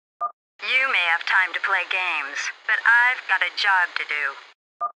may have time to play games, but I've got a job to do.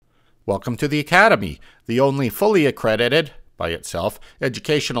 Welcome to the Academy, the only fully accredited, by itself,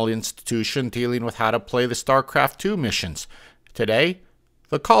 educational institution dealing with how to play the StarCraft II missions. Today,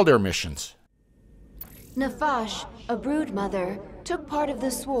 the Kaldir Missions. Nafash, a broodmother, took part of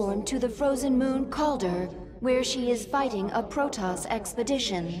the swarm to the frozen moon Kaldir, where she is fighting a Protoss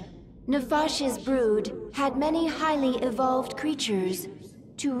expedition. Nafash's brood had many highly evolved creatures.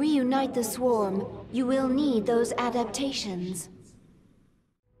 To reunite the swarm, you will need those adaptations.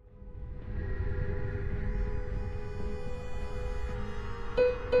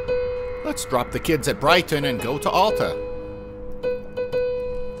 Let's drop the kids at Brighton and go to Alta.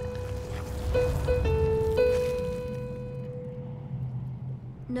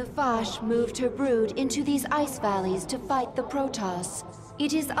 Nafash moved her brood into these ice valleys to fight the Protoss.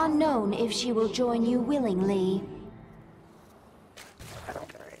 It is unknown if she will join you willingly.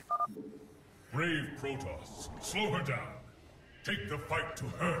 Brave Protoss, slow her down. Take the fight to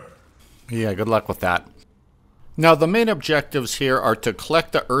her. Yeah, good luck with that. Now, the main objectives here are to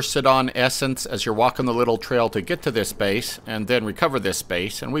collect the Ursidon essence as you're walking the little trail to get to this base, and then recover this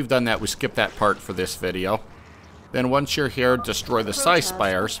base. And we've done that. We skipped that part for this video. Then once you're here, destroy the Scythe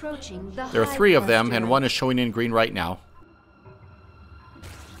Spires. There are 3 of them, and 1 is showing in green right now.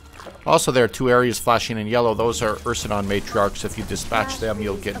 Also, there are 2 areas flashing in yellow. Those are Ursidon matriarchs. If you dispatch them,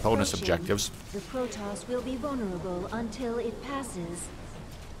 you'll get bonus objectives. The Protoss will be vulnerable until it passes.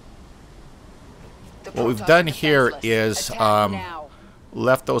 What we've done here is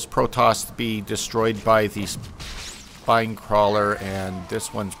left those Protoss be destroyed by the Spine Crawler, and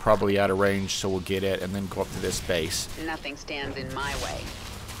this one's probably out of range, so we'll get it and then go up to this base. Nothing stands in my way.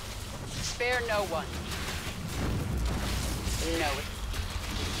 Spare no one. No.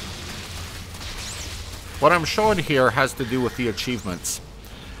 What I'm showing here has to do with the achievements.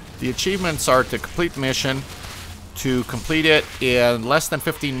 The achievements are to complete the mission, to complete it in less than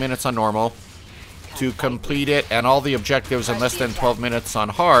 15 minutes on normal, to complete it and all the objectives in less than 12 minutes on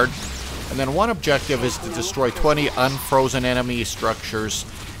hard, and then one objective is to destroy 20 unfrozen enemy structures,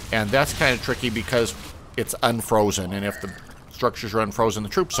 and that's kind of tricky because it's unfrozen, and if the structures are unfrozen, the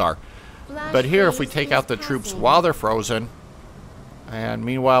troops are. But here, if we take out the troops while they're frozen, and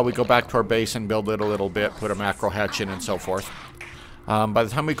meanwhile we go back to our base and build it a little bit, put a macro hatch in and so forth. By the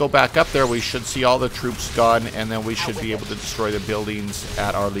time we go back up there, we should see all the troops gone, and then we should be able to destroy the buildings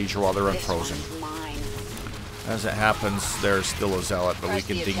at our leisure while they're unfrozen. As it happens, there's still a zealot, but we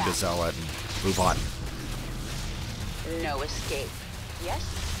can ding the zealot and move on. No escape.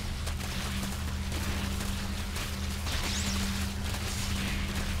 Yes?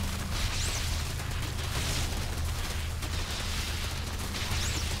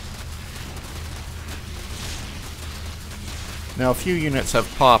 Now, a few units have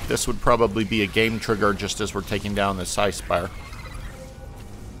popped. This would probably be a game trigger just as we're taking down the Scythe Spire.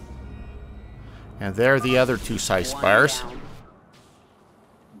 And there are the other 2 Scythe Spires.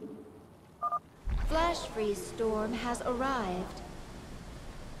 Flash freeze storm has arrived.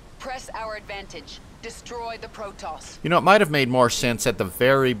 Press our advantage. Destroy the Protoss. You know, it might have made more sense at the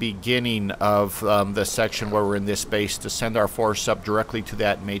very beginning of the section where we're in this base to send our force up directly to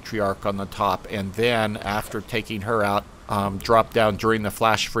that matriarch on the top, and then, after taking her out, drop down during the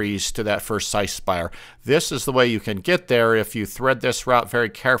flash freeze to that first Scythe Spire. This is the way you can get there. If you thread this route very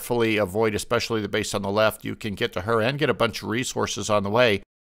carefully, avoid especially the base on the left, you can get to her and get a bunch of resources on the way.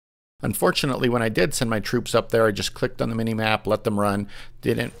 Unfortunately, when I did send my troops up there, I just clicked on the mini-map, let them run,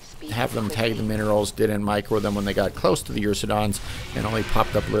 didn't have them tag the minerals, didn't micro them when they got close to the Ursidons, and only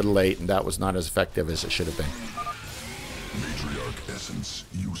popped up a little late, and that was not as effective as it should have been. Matriarch essence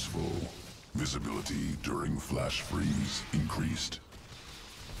useful. Visibility during flash freeze increased.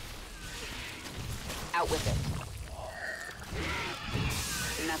 Out with it.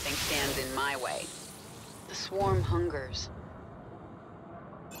 Nothing stands in my way. The swarm hungers.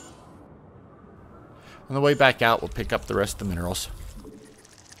 On the way back out, we'll pick up the rest of the minerals.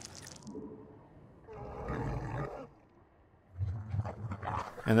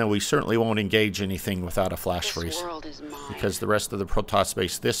 And then we certainly won't engage anything without a flash freeze. Because the rest of the Protoss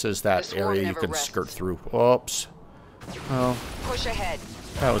base, this is that area you can skirt through. Oops. Oh. Push ahead.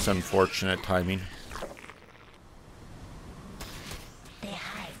 That was unfortunate timing.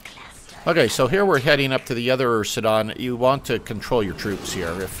 Okay, so here we're heading up to the other Ursidon. You want to control your troops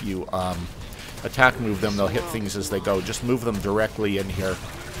here. If you attack move them, they'll hit things as they go. Just move them directly in here.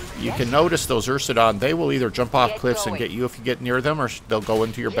 You can notice those Ursidon, they will either jump off cliffs and get you if you get near them, or they'll go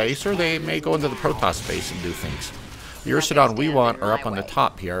into your base, or they may go into the Protoss base and do things. The Ursidon we want are up on the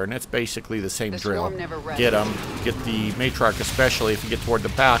top here, and it's basically the same drill. Get them, get the Matriarch especially. If you get toward the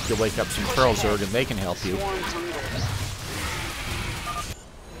back, you'll wake up some Feral Zerg and they can help you.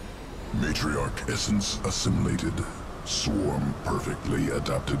 Matriarch essence assimilated. Swarm perfectly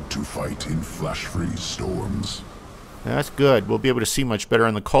adapted to fight in flash-freeze storms. That's good. We'll be able to see much better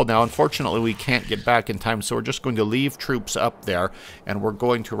in the cold. Now, unfortunately, we can't get back in time, so we're just going to leave troops up there, and we're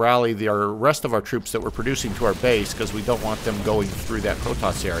going to rally the rest of our troops that we're producing to our base, because we don't want them going through that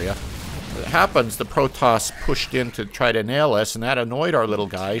Protoss area. It happens, the Protoss pushed in to try to nail us, and that annoyed our little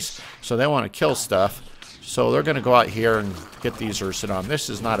guys, so they want to kill stuff. So they're going to go out here and get these Ursidon. This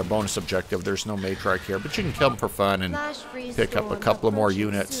is not a bonus objective. There's no Matriarch here, but you can kill them for fun and pick up a couple of more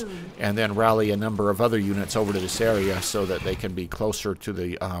units and then rally a number of other units over to this area so that they can be closer to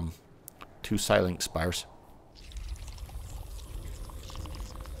the two Silent Spires.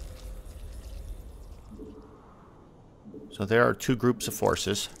 So there are two groups of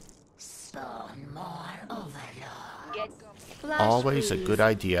forces. Always a good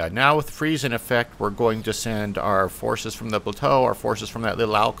idea. Now with freeze in effect, we're going to send our forces from the plateau, our forces from that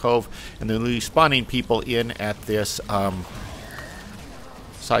little alcove, and then we'll be spawning people in at this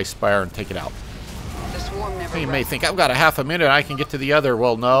Scythe Spire and take it out. You may think, I've got a half a minute, I can get to the other.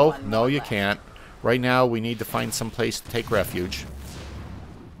 Well, no, you can't. Right now, we need to find some place to take refuge.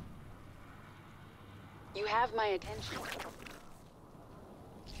 You have my attention.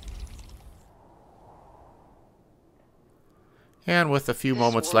 And with a few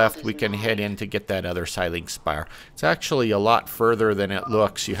moments left, we can head in to get that other Silent Spire. It's actually a lot further than it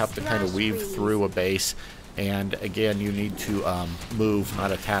looks. You have to kind of weave through a base. And again, you need to move,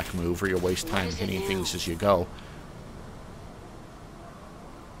 not attack move, or you'll waste time hitting things as you go.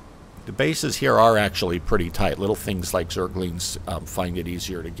 The bases here are actually pretty tight. Little things like Zerglings find it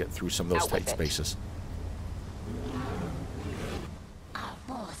easier to get through some of those tight spaces.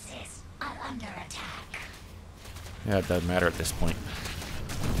 Yeah, it doesn't matter at this point.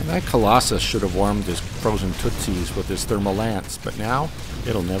 And that Colossus should have warmed his frozen Tootsies with his thermal lance, but now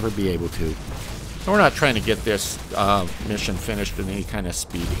it'll never be able to. And we're not trying to get this mission finished in any kind of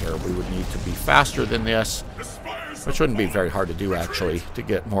speed here. We would need to be faster than this, which wouldn't be very hard to do, actually, to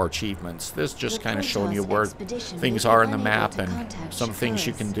get more achievements. This just kind of showing you where things are in the map and some things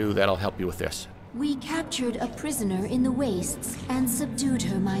you can do that'll help you with this. We captured a prisoner in the wastes and subdued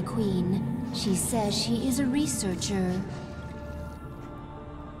her, my queen. She says she is a researcher.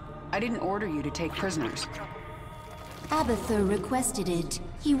 I didn't order you to take prisoners. Abathur requested it.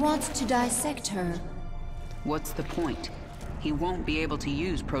 He wants to dissect her. What's the point? He won't be able to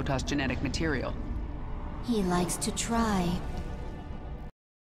use Protoss genetic material. He likes to try.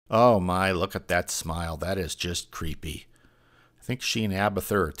 Oh my, look at that smile. That is just creepy. I think she and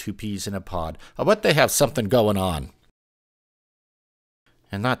Abathur are two peas in a pod. I bet they have something going on.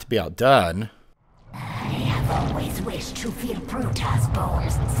 And not to be outdone, I have always wished to feel Protoss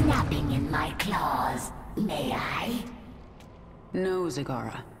bones snapping in my claws. May I? No,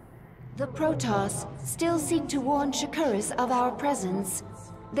 Zagara. The Protoss still seek to warn Shakuris of our presence.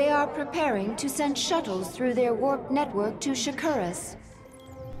 They are preparing to send shuttles through their warp network to Shakuris.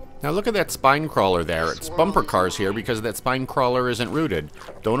 now look at that spine crawler there. It's bumper cars here because that spine crawler isn't rooted.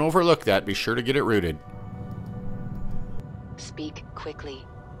 Don't overlook that. Be sure to get it rooted. Speak quickly.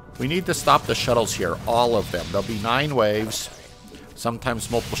 We need to stop the shuttles here, all of them. There'll be 9 waves, sometimes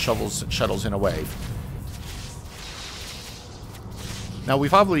multiple shuttles in a wave. Now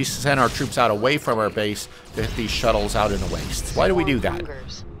we've obviously sent our troops out away from our base to hit these shuttles out in the wastes. Why do we do that?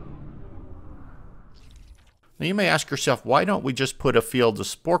 Now you may ask yourself, why don't we just put a field of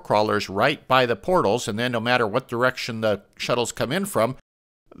spore crawlers right by the portals, and then no matter what direction the shuttles come in from,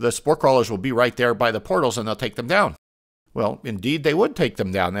 the spore crawlers will be right there by the portals and they'll take them down. Well, indeed they would take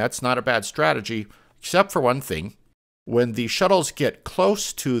them down. That's not a bad strategy, except for one thing. When the shuttles get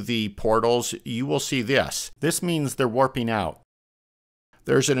close to the portals, you will see this. This means they're warping out.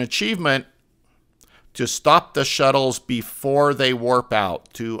 There's an achievement to stop the shuttles before they warp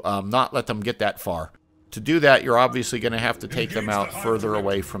out, to not let them get that far. To do that, you're obviously going to have to take them out further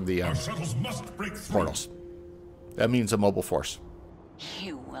away from the portals. That means a mobile force.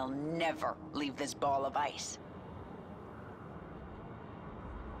 You will never leave this ball of ice.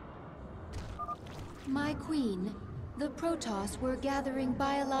 My queen, the Protoss were gathering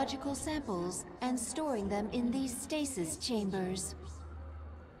biological samples and storing them in these stasis chambers.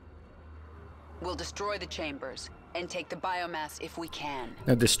 We'll destroy the chambers and take the biomass if we can.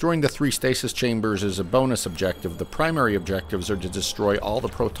 Now, destroying the 3 stasis chambers is a bonus objective. The primary objectives are to destroy all the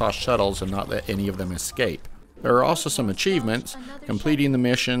Protoss shuttles and not let any of them escape. There are also some achievements: completing the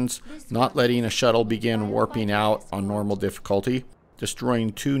missions, not letting a shuttle begin warping out on normal difficulty,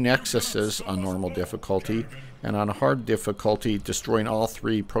 destroying 2 nexuses on normal difficulty, and on hard difficulty, destroying all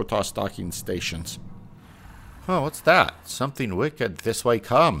 3 Protoss docking stations. Oh, what's that? Something wicked this way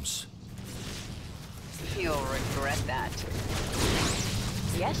comes. You'll regret that.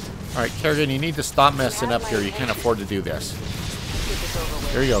 Yes? Alright, Kerrigan, you need to stop messing up here. You can't afford to do this. Get this over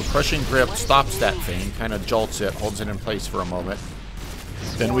with. There you go. Crushing Grip stops that thing, kind of jolts it, holds it in place for a moment.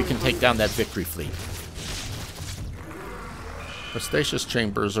 Then we can take down that victory fleet. The stasis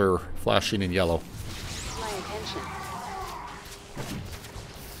chambers are flashing in yellow. My attention.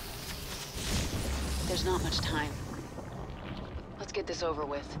 There's not much time. Let's get this over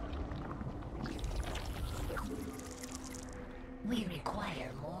with. We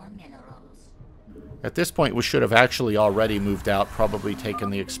require more minerals. At this point, we should have actually already moved out, probably taken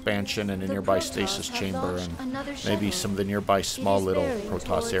the expansion and a The nearby Protoss stasis have chamber launched and another maybe shuttle. some of the nearby small It is little bearing Protoss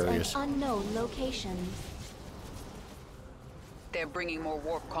towards areas. an unknown location. They're bringing more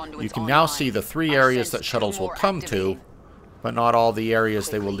warp conduits You can now see the 3 areas that shuttles will come to, but not all the areas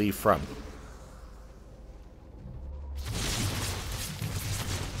they will leave from.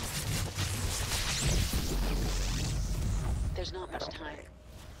 There's not much time.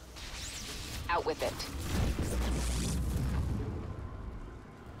 Out with it.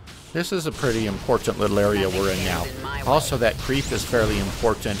 This is a pretty important little area we're in now. Also, that creep is fairly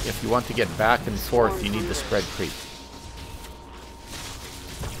important. If you want to get back and forth, you need to spread creep.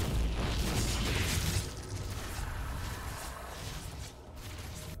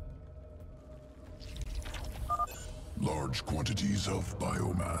 Large quantities of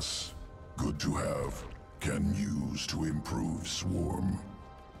biomass. Good to have. Can use to improve swarm.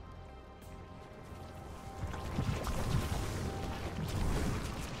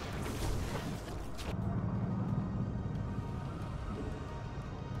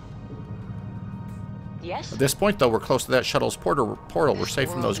 Yes? At this point, though, we're close to that shuttle's portal. We're safe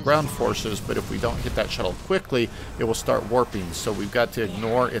from those ground forces, but if we don't hit that shuttle quickly, it will start warping. So we've got to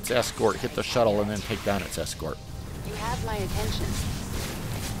ignore its escort, hit the shuttle, and then take down its escort. You have my attention.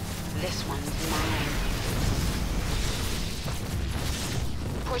 This one's mine.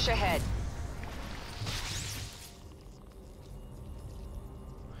 Push ahead.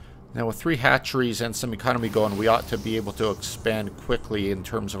 Now, with 3 hatcheries and some economy going, we ought to be able to expand quickly in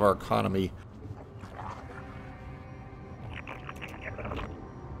terms of our economy.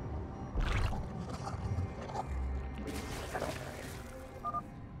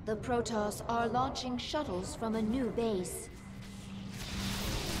 The Protoss are launching shuttles from a new base.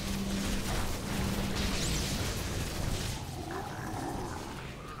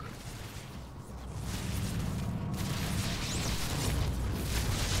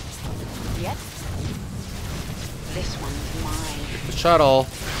 Yep. This one's mine. The shuttle.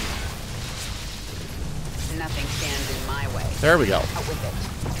 Nothing stands in my way. There we go. Out with it.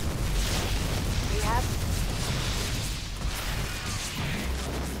 You have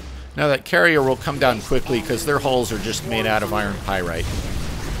Now, that carrier will come down quickly because their hulls are just made out of iron pyrite.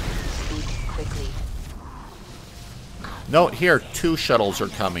 speak quickly. Note here, 2 shuttles are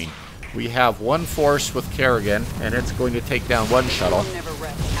coming. We have 1 force with Kerrigan, and it's going to take down 1 shuttle. We'll never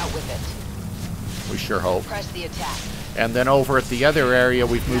rest. Out with it. We sure hope. Press the attack. And then over at the other area,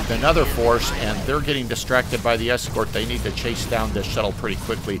 we've moved another force, and they're getting distracted by the escort. They need to chase down this shuttle pretty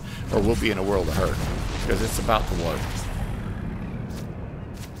quickly, or we'll be in a world of hurt, because it's about to warp.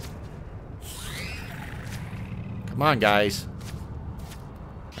 Come on, guys.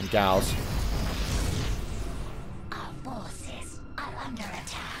 And gals. Our forces are under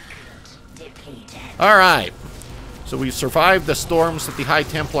attack. Depleted. Alright. So we survived the storms that the High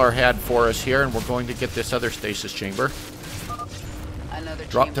Templar had for us here, and we're going to get this other stasis chamber. Another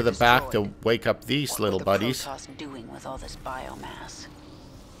Drop chamber to the back destroyed. to wake up these little What buddies. the Protoss doing with all this biomass?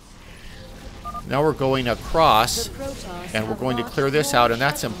 Now we're going across, The Protoss and we're have going to launched clear this more out, and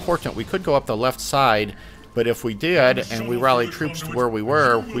that's shuttles. important. We could go up the left side, but if we did, and we rallied troops to where we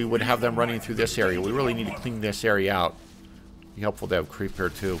were, we would have them running through this area. We really need to clean this area out. Be helpful to have creep here,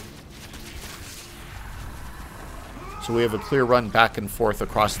 too. So we have a clear run back and forth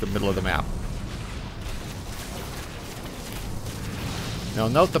across the middle of the map. Now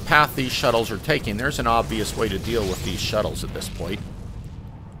note the path these shuttles are taking. There's an obvious way to deal with these shuttles at this point.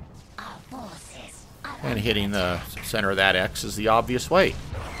 Our forces are And hitting the center of that X is the obvious way.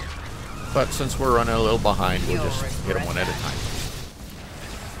 But since we're running a little behind, we'll just hit them one at a time.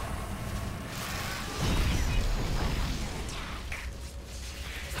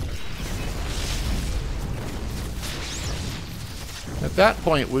 At that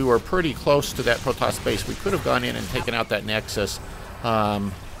point, we were pretty close to that Protoss base. We could have gone in and taken out that Nexus. But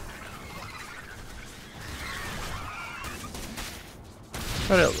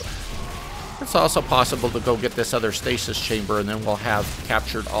it's also possible to go get this other stasis chamber, and then we'll have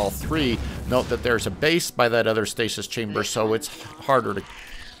captured all three. Note that there's a base by that other stasis chamber, so it's harder to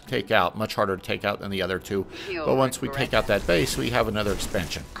take out, much harder to take out than the other two. But once we take out that base, we have another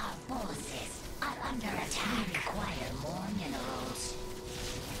expansion. Our forces are under attack. We require more minerals.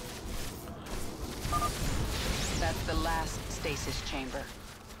 That's the last stasis chamber.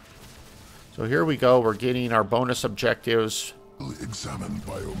 So here we go. We're getting our bonus objectives. Examine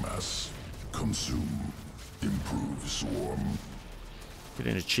biomass. Consume. Improve swarm. Get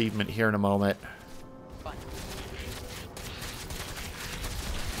an achievement here in a moment.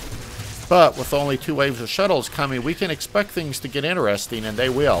 But with only 2 waves of shuttles coming, we can expect things to get interesting, and they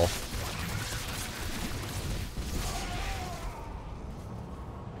will.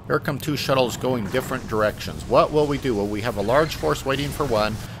 Here come 2 shuttles going different directions. What will we do? Will we have a large force waiting for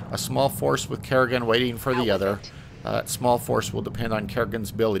one, a small force with Kerrigan waiting for the other? Small force will depend on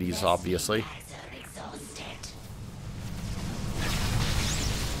Kerrigan's abilities, obviously.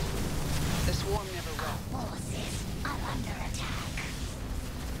 The swarm never rests. Forces are under attack.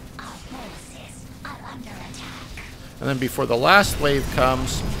 Our forces are under attack. And then before the last wave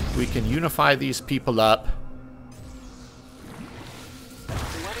comes, we can unify these people up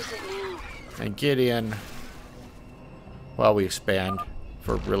What is it now? and get in while we expand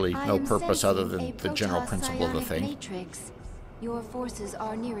for really no purpose other than the general principle of the thing. Matrix. Your forces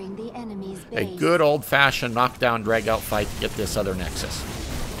are nearing the enemy's A base. good old-fashioned knockdown, drag-out fight to get this other Nexus.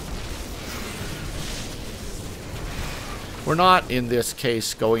 We're not, in this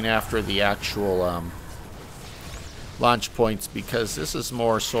case, going after the actual launch points because this is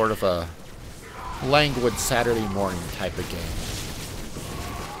more sort of a languid Saturday morning type of game.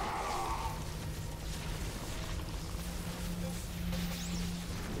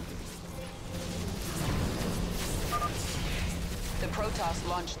 The Protoss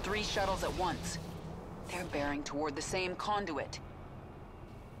launched 3 shuttles at once. They're bearing toward the same conduit.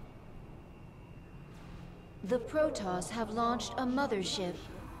 The Protoss have launched a mothership.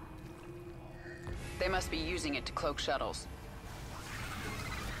 They must be using it to cloak shuttles.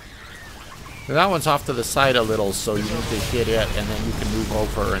 Now that one's off to the side a little, so you need to hit it, and then you can move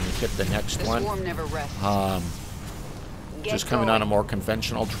over and hit the next The one. swarm never rests. Just coming on a more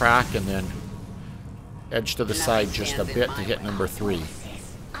conventional track, and then edge to the side just a bit to hit number 3.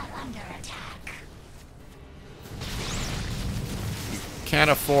 Forces are under attack. Can't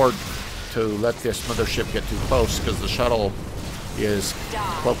afford to let this mothership get too close because the shuttle is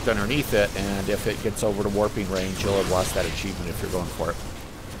cloaked underneath it, and if it gets over to warping range, you'll have lost that achievement if you're going for it.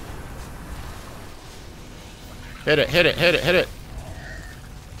 Hit it, hit it, hit it, hit it.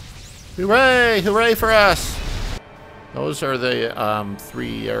 Hooray! Hooray for us! Those are the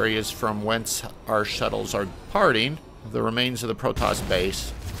 3 areas from whence our shuttles are departing. The remains of the Protoss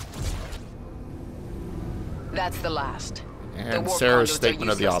base. That's the last. The And warp Sarah's conduits are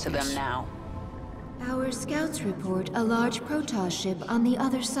statement of the useless to obvious. them now. Our scouts report a large Protoss ship on the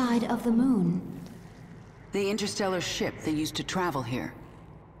other side of the moon. The interstellar ship they used to travel here.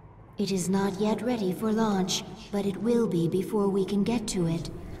 It is not yet ready for launch, but it will be before we can get to it.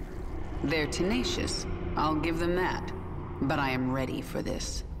 They're tenacious. I'll give them that. But I am ready for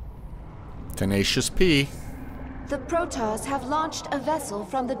this. Tenacious P. The Protoss have launched a vessel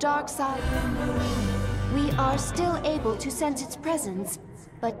from the dark side. We are still able to sense its presence,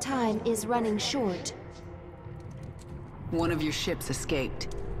 but time is running short. One of your ships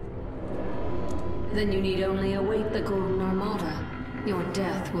escaped. Then you need only await the Golden Armada. Your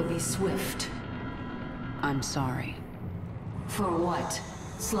death will be swift. I'm sorry For what?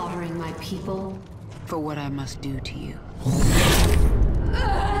 Slaughtering my people? for what I must do to you.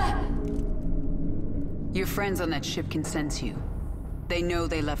 Your friends on that ship can sense you. They know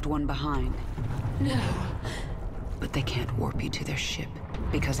they left one behind. No. But they can't warp you to their ship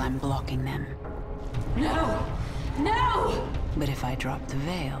because I'm blocking them. No! No! But if I drop the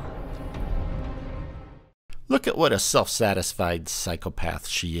veil, Look at what a self-satisfied psychopath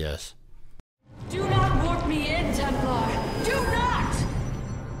she is. Do not warp me in, Templar! Do not!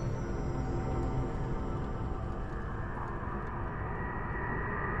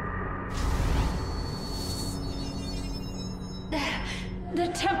 The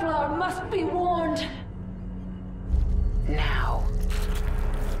Templar must be warned. now.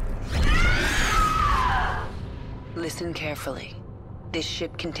 Listen carefully. This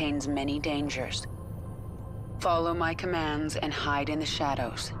ship contains many dangers. Follow my commands and hide in the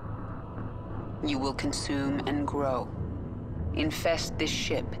shadows. You will consume and grow. Infest this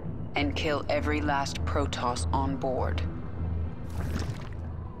ship and kill every last Protoss on board.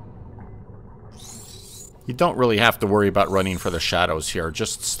 You don't really have to worry about running for the shadows here.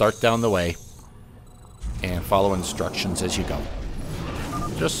 Just start down the way and follow instructions as you go.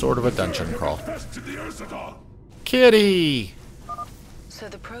 Just sort of a dungeon crawl. Kitty! So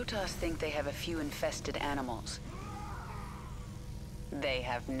the Protoss think they have a few infested animals. They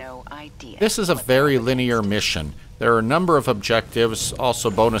have no idea. This is a very linear mission. There are a number of objectives, also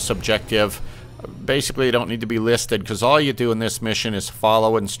bonus objective. Basically, they don't need to be listed because all you do in this mission is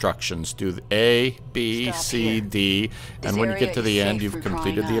follow instructions. Do A, B, C, D, and when you get to the end, you've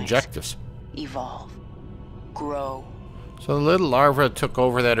completed the objectives. Evolve. Grow. So the little larva took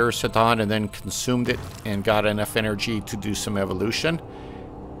over that Ursidon and then consumed it and got enough energy to do some evolution.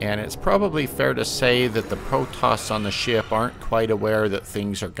 And it's probably fair to say that the Protoss on the ship aren't quite aware that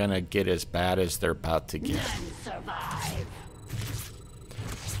things are going to get as bad as they're about to get.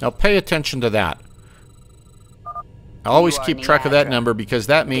 Now pay attention to that. Always keep track of that number because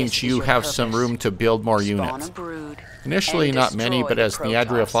that means you have some room to build more units. Initially not many, but as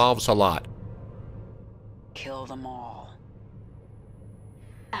Niadra evolves, a lot. Kill them all.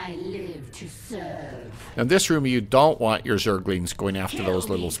 I live to serve. In this room, you don't want your Zerglings going after those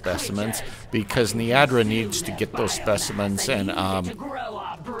little specimens because Niadra needs to get those specimens and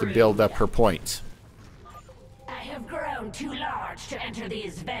to build up her points. I have grown too large to enter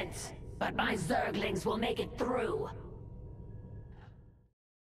these vents, but my Zerglings will make it through.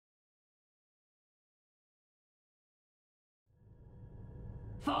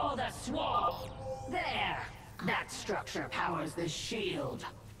 For the swarm! There! That structure powers the shield.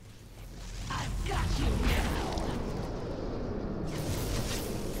 I've got you now!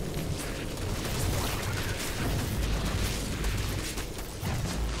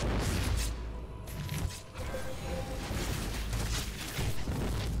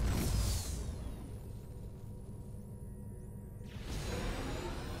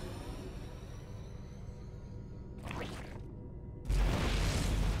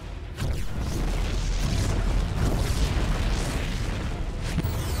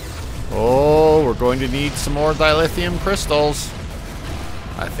 Oh, we're going to need some more dilithium crystals.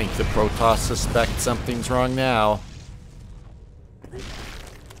 I think the Protoss suspect something's wrong now.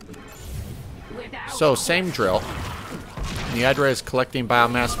 So, same drill. Niadra is collecting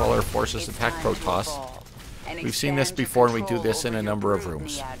biomass while her forces attack Protoss. We've seen this before and we do this in a number of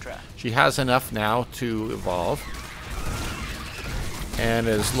rooms. She has enough now to evolve. And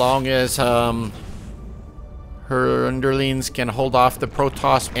as long as her underlings can hold off the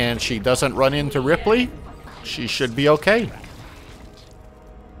Protoss and she doesn't run into Ripley, she should be okay.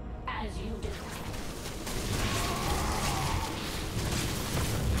 Unacceptable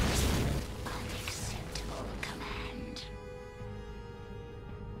command.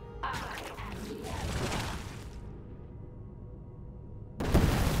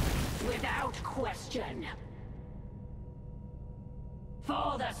 Without question.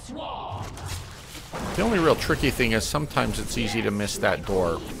 For the swarm. The only real tricky thing is sometimes it's easy to miss that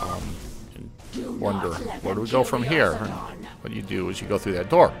door and wonder, where do we go from here? What you do is you go through that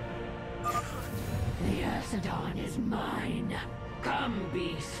door. The Ursidon is mine. Come,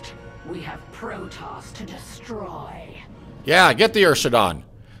 beast. We have Protoss to destroy. Yeah, get the Ursidon.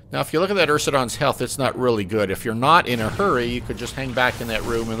 Now, if you look at that Ursidon's health, it's not really good. If you're not in a hurry, you could just hang back in that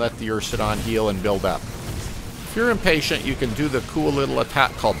room and let the Ursidon heal and build up. If you're impatient, you can do the cool little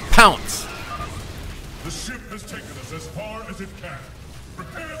attack called Pounce. The ship has taken us as far as it can.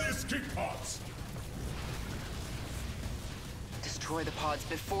 Prepare the escape pods. Destroy the pods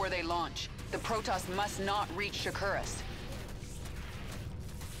before they launch. The Protoss must not reach Shakuras.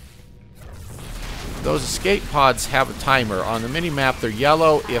 Those escape pods have a timer. On the mini-map, they're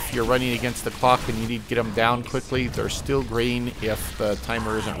yellow if you're running against the clock and you need to get them down quickly. They're still green if the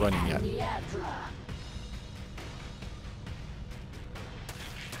timer isn't running yet.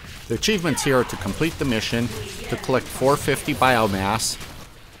 The achievements here are to complete the mission, to collect 450 biomass,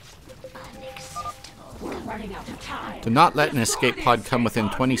 to not let an escape pod come within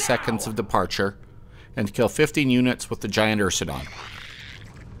 20 seconds of departure, and to kill 15 units with the giant Ursidon.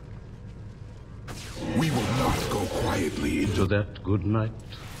 We will not go quietly into that good night.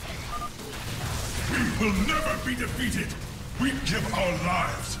 We will never be defeated. We give our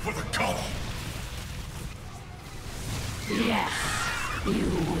lives for the cause. Yes, you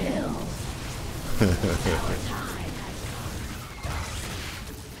will.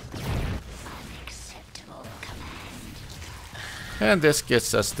 Unacceptable command. And this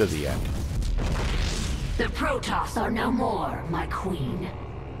gets us to the end. The Protoss are no more, my queen.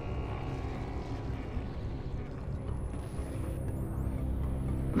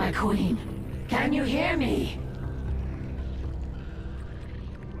 My queen, can you hear me?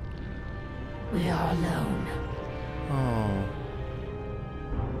 We are alone. Oh.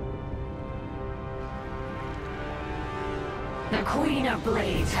 The Queen of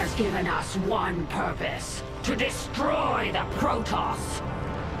Blades has given us one purpose: to destroy the Protoss.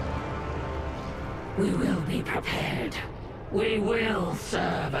 We will be prepared. We will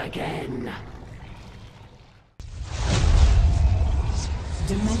serve again.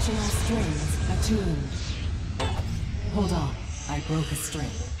 Dimensional strings attuned. Hold on, I broke a string.